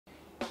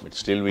but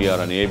still we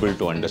are unable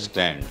to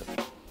understand.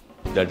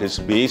 That is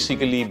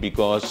basically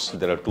because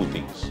there are two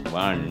things.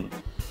 One,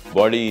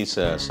 body is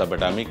a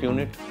subatomic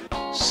unit.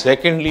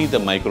 Secondly, the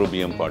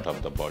microbiome part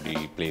of the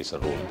body plays a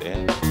role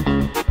there.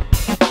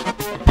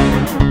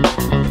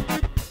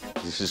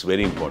 This is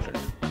very important.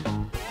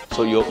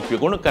 So if you're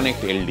going to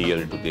connect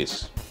LDL to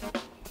this,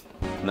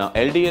 now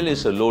LDL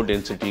is a low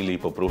density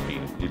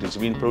lipoprotein. It is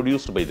being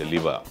produced by the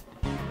liver.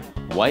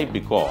 Why?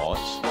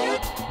 Because,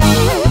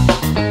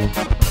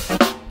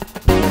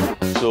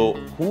 so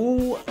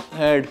who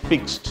had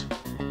fixed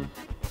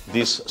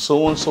this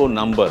so-and-so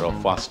number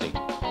of fasting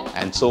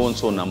and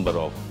so-and-so number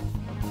of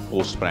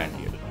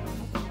postprandial?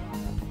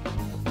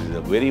 This is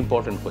a very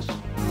important question.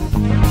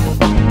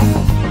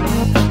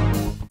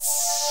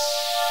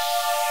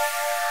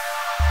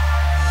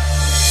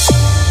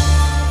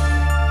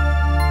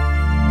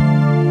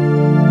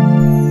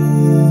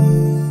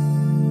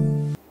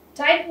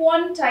 Type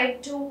 1,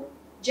 type 2,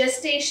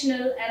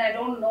 gestational, and I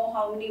don't know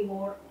how many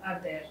more are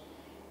there.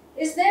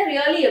 Is there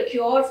really a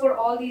cure for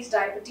all these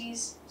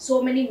diabetes?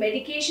 So many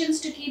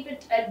medications to keep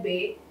it at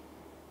bay,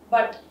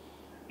 but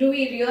do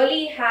we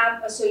really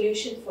have a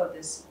solution for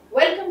this?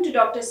 Welcome to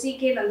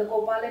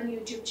Dr.C.K.Nandagopalan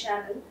YouTube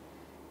channel.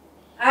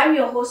 I'm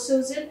your host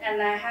Susan,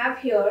 and I have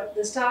here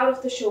the star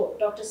of the show,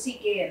 Dr.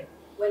 C.K.N.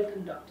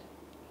 Welcome, doctor.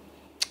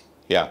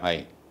 Yeah,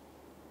 hi.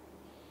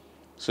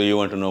 So you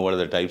want to know what are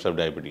the types of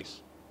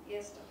diabetes?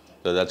 Yes, doctor.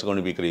 So that's going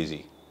to be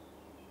crazy.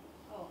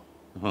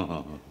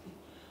 Oh.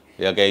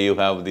 Okay, you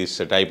have this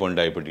type 1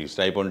 diabetes.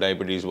 Type 1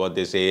 diabetes, what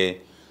they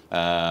say,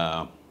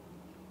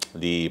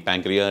 the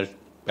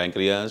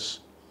pancreas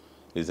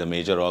is a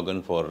major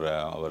organ for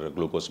our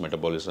glucose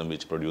metabolism,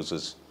 which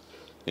produces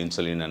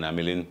insulin and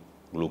amylin,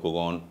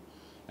 glucagon,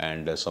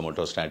 and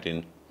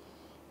somatostatin,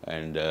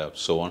 and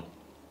so on.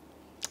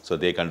 So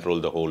they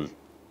control the whole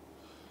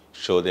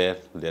show there.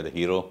 They're the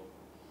hero.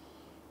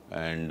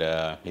 And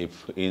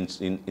if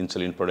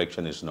insulin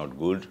production is not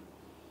good,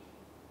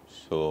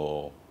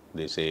 so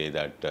they say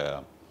that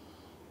the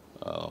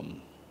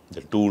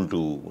tool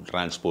to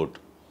transport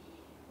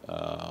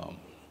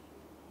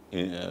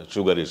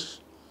sugar is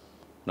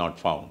not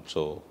found.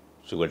 So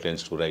sugar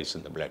tends to rise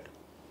in the blood.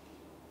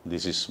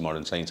 This is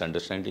modern science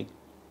understanding.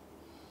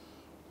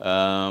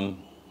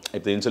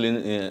 If the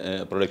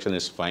insulin production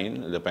is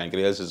fine, the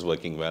pancreas is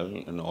working well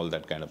and all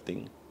that kind of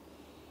thing.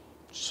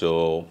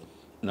 So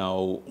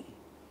now,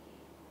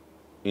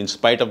 in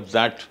spite of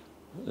that,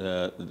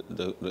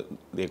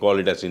 they call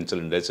it as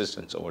insulin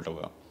resistance or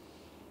whatever.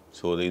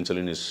 So the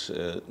insulin is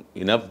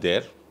enough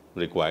there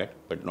required,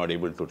 but not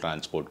able to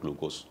transport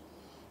glucose,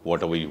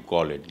 whatever you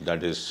call it.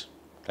 That is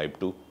type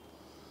 2.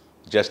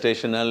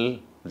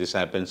 Gestational, this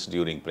happens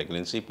during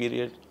pregnancy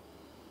period,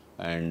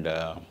 and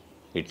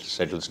it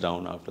settles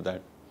down after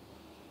that.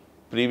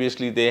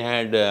 Previously they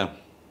had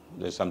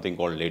there's something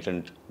called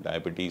latent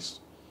diabetes,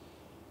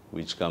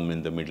 which come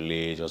in the middle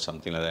age or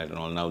something like that and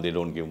all. Now they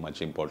don't give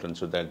much importance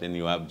to that. Then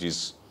you have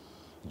this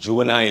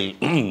juvenile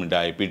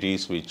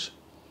diabetes, which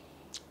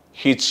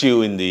hits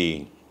you in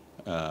the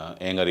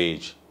younger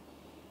age,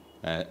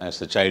 as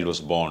the child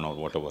was born or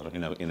whatever,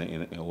 in a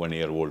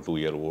 1-year-old,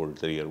 2-year-old,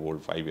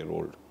 3-year-old,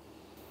 5-year-old.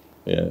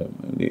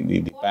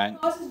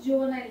 What causes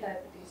juvenile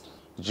diabetes?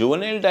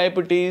 Juvenile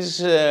diabetes,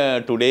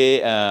 today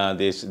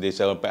they say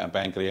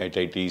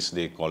pancreatitis,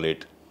 they call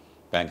it.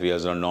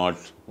 Pancreas are not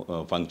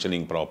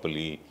functioning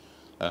properly.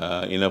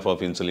 Enough of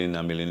insulin,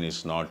 amylin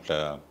is not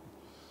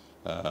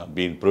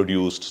being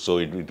produced, so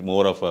it's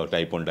more of a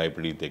type 1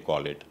 diabetes, they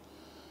call it.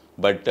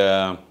 But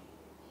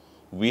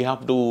we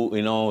have to,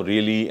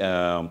 really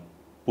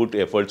put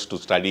efforts to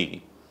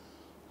study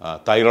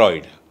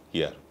thyroid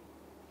here.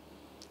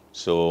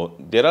 So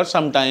there are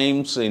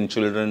sometimes in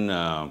children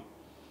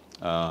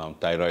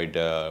thyroid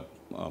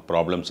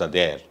problems are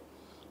there,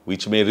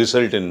 which may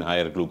result in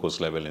higher glucose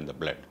level in the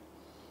blood.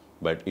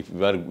 But if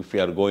we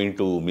are going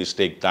to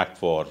mistake that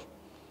for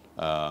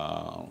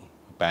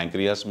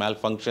pancreas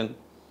malfunction,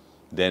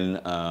 then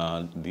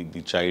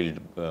the child,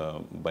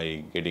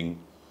 by getting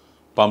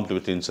pumped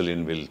with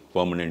insulin, will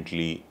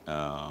permanently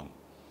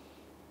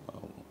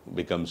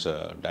becomes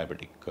a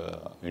diabetic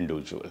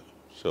individual.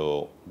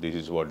 So this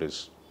is what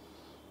is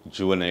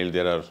juvenile.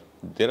 There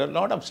are a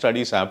lot of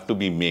studies have to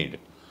be made.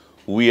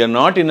 We are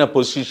not in a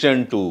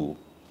position to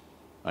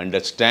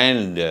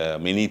understand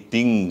many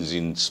things,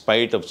 in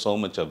spite of so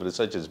much of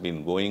research has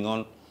been going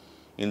on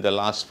in the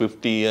last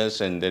 50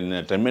 years, and then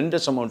a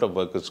tremendous amount of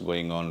work is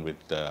going on with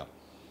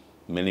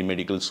many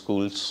medical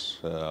schools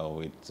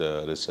with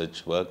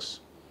research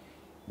works,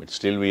 but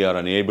still we are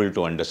unable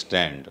to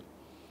understand.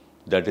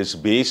 That is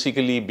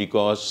basically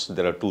because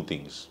there are two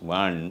things.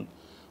 One,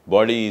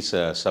 body is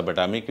a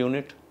subatomic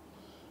unit.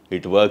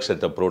 It works at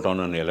the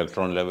proton and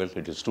electron level.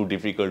 It is too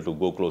difficult to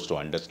go close to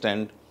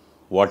understand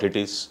what it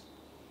is.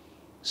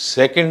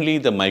 Secondly,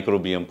 the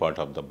microbiome part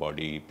of the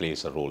body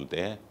plays a role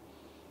there.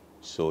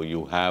 So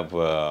you have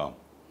a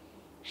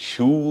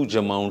huge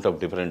amount of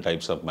different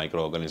types of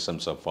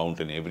microorganisms are found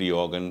in every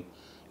organ,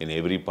 in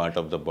every part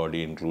of the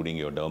body, including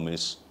your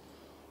dermis.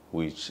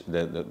 which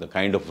the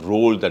kind of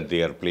role that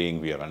they are playing,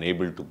 we are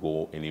unable to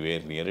go anywhere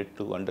near it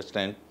to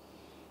understand.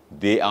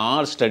 They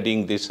are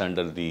studying this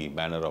under the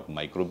banner of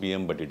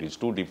microbiome, but it is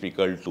too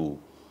difficult to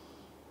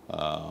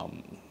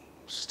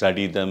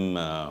study them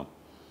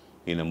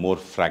in a more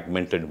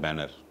fragmented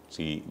manner.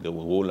 See, the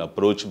whole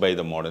approach by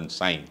the modern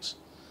science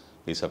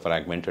is a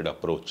fragmented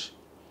approach.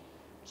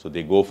 So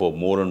they go for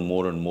more and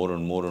more and more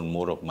and more and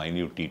more of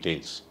minute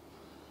details.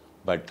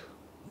 But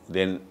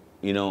then,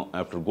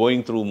 after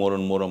going through more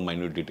and more of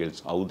minute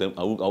details, how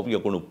we are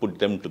going to put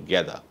them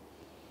together?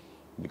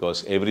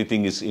 Because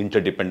everything is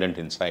interdependent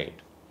inside.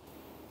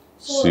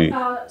 So, See.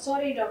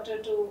 sorry,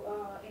 doctor, to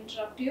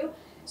interrupt you.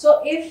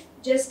 So, if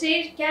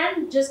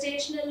can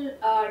gestational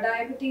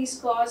diabetes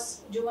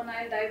cause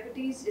juvenile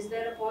diabetes? Is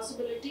there a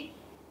possibility?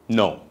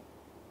 No.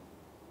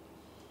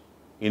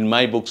 In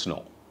my books,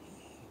 no.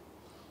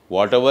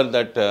 Whatever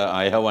that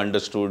I have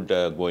understood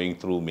going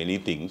through many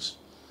things,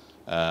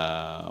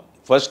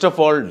 first of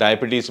all,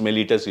 diabetes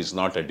mellitus is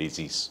not a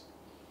disease.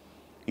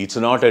 It's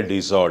not a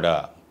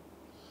disorder.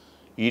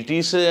 It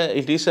is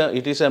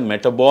a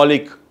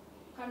metabolic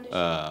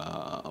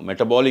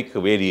metabolic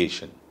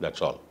variation.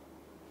 That's all.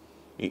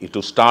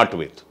 To start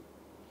with.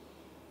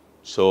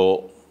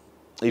 So,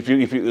 if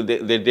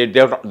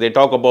they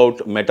talk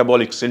about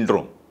metabolic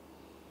syndrome,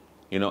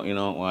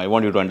 I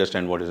want you to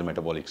understand what is a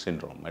metabolic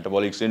syndrome.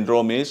 Metabolic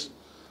syndrome is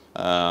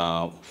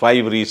 5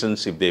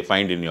 reasons if they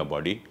find in your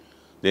body,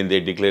 then they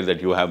declare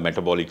that you have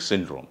metabolic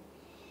syndrome.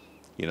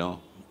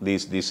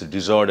 These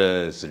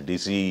disorders,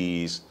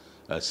 disease,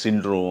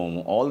 syndrome,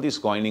 all this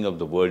coining of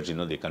the words,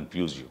 they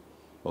confuse you.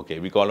 Okay,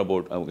 we call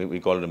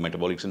it a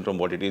metabolic syndrome.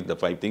 What it is, the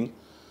 5 things.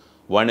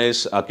 One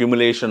is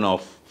accumulation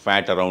of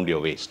fat around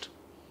your waist.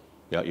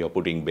 You're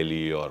putting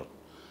belly or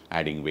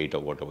adding weight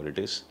or whatever it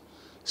is.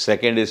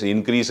 Second is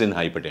increase in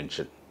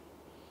hypertension.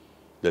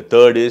 The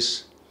third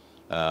is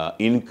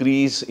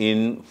increase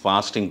in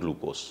fasting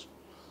glucose.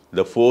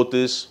 The fourth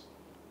is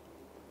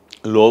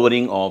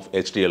lowering of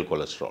HDL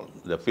cholesterol.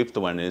 The fifth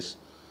one is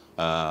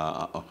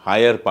a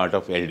higher part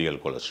of LDL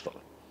cholesterol.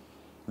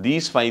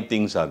 These 5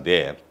 things are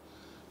there.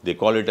 They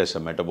call it as a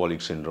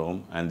metabolic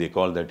syndrome, and they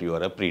call that you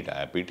are a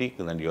pre-diabetic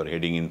and you are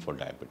heading in for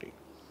diabetic.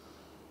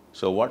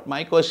 So what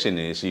my question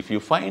is, if you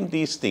find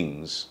these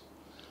things,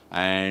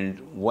 and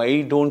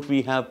why don't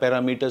we have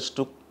parameters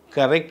to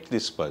correct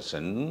this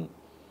person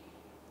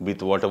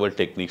with whatever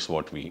techniques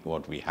what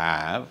we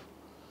have,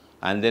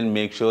 and then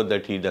make sure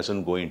that he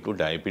doesn't go into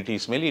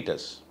diabetes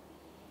mellitus?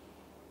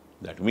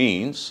 That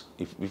means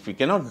if we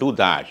cannot do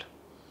that,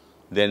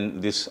 then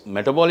this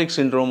metabolic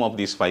syndrome of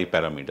these 5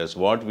 parameters,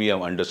 what we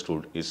have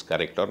understood is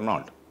correct or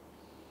not.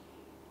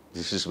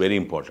 This is very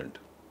important.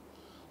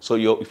 So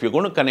if you're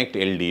going to connect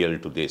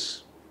LDL to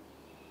this,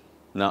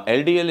 now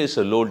LDL is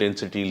a low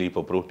density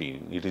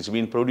lipoprotein. It is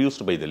being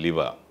produced by the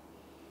liver.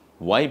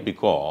 Why?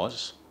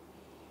 Because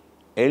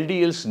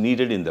LDL is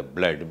needed in the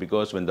blood,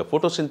 because when the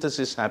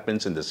photosynthesis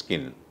happens in the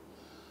skin,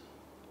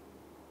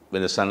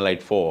 when the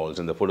sunlight falls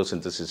and the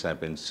photosynthesis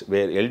happens,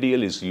 where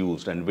LDL is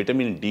used and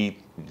vitamin D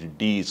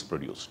is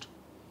produced,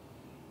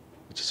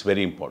 which is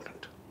very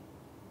important.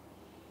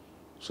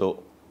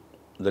 So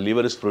the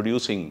liver is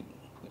producing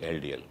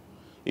LDL.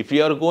 If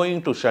you are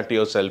going to shut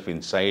yourself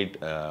inside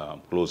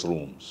closed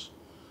rooms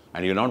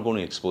and you're not going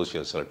to expose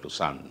yourself to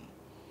sun,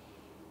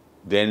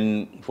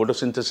 then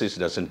photosynthesis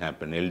doesn't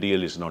happen,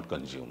 LDL is not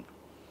consumed.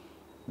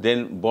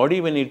 Then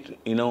body, when it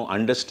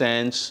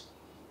understands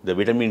the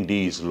vitamin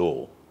D is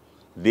low,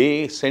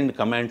 they send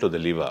command to the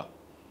liver,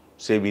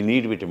 say we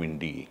need vitamin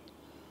D.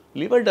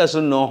 Liver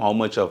doesn't know how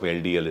much of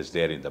LDL is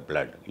there in the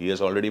blood. He has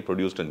already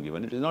produced and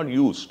given, it is not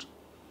used.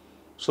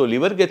 So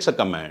liver gets a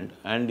command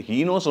and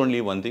he knows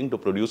only one thing, to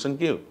produce and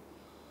give.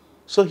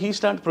 So he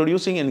starts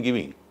producing and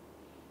giving.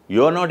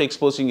 You are not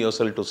exposing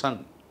yourself to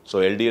sun. So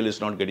LDL is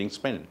not getting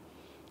spent.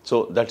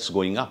 So that's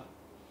going up.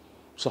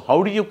 So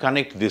how do you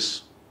connect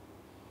this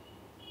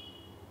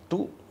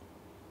to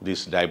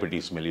this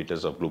diabetes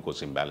mellitus of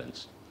glucose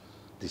imbalance?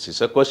 This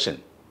is a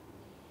question.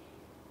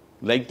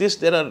 Like this,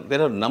 there are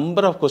a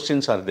number of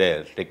questions are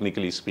there,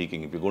 technically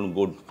speaking. If you're going to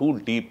go too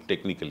deep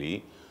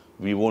technically,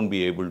 we won't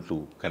be able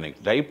to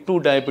connect. Type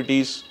 2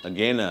 diabetes,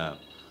 again a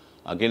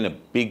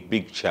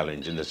big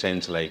challenge, in the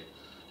sense like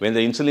when the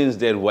insulin is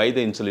there, why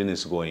the insulin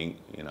is going,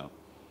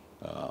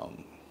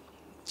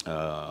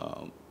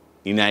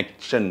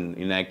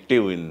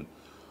 inactive in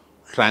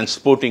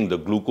transporting the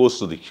glucose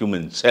to the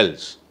human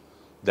cells,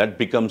 that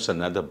becomes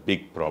another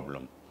big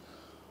problem.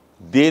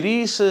 There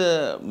is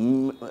a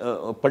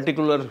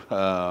particular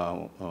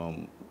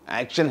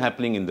action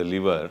happening in the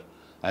liver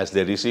as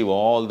they receive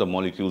all the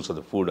molecules of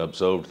the food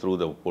absorbed through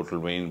the portal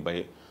vein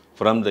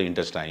from the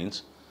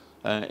intestines.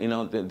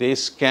 They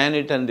scan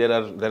it, and there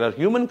are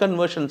human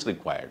conversions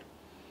required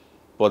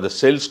for the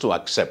cells to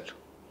accept.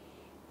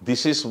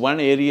 This is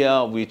one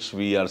area which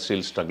we are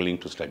still struggling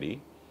to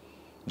study.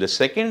 The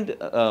second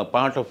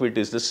part of it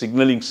is the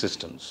signaling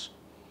systems.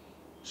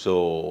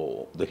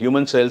 So the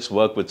human cells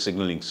work with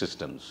signaling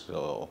systems.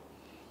 So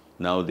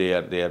now they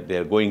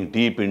are going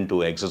deep into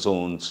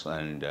exosomes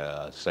and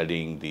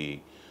studying the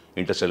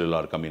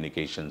intercellular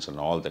communications and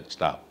all that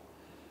stuff,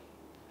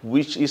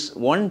 which is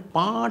one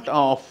part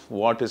of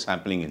what is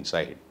happening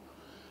inside,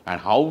 and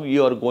how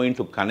you are going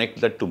to connect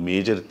that to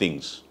major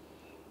things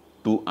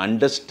to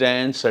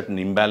understand certain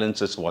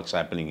imbalances, what's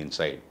happening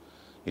inside,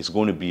 is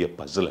going to be a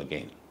puzzle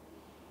again.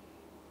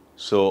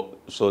 So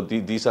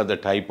these are the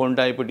type 1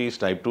 diabetes,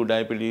 type 2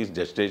 diabetes,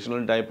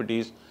 gestational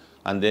diabetes,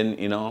 and then,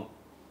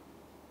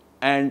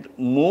 and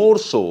more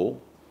so,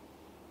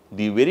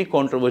 the very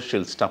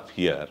controversial stuff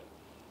here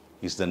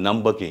is the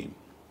number game.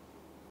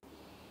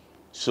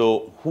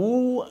 So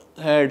who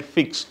had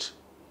fixed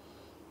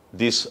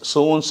this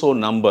so-and-so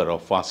number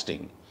of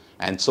fasting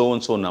and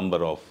so-and-so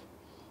number of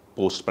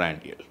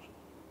postprandial?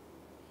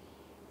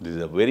 This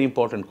is a very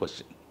important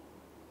question.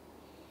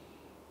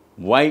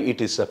 Why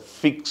it is a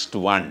fixed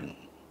one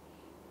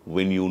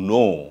when you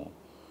know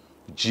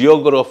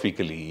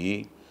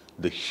geographically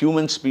the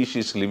human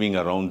species living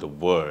around the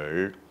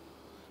world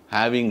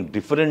having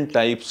different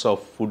types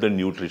of food and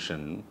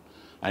nutrition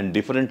and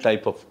different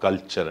type of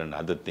culture and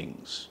other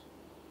things.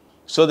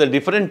 So the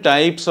different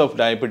types of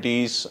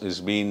diabetes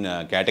is being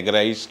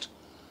categorized,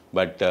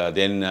 but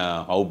then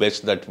how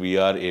best that we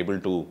are able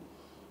to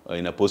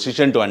in a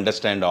position to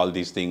understand all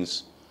these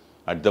things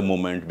at the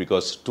moment,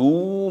 because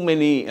too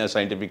many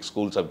scientific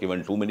schools have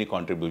given too many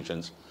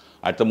contributions.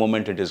 At the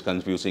moment it is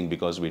confusing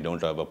because we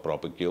don't have a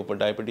proper cure for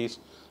diabetes,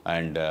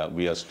 and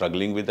we are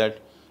struggling with that,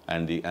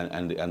 and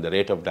the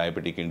rate of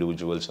diabetic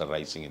individuals are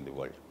rising in the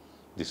world.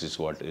 This is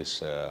what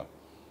is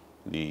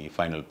the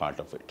final part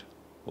of it.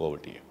 Over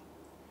to you.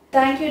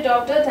 Thank you,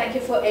 doctor. Thank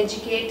you for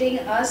educating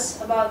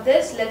us about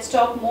this. Let's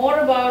talk more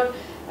about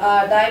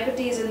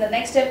diabetes in the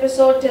next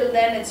episode. Till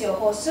then, it's your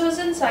host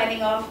Susan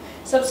signing off.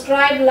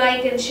 Subscribe,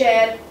 like and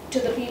share to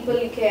the people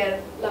you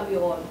care. Love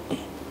you all.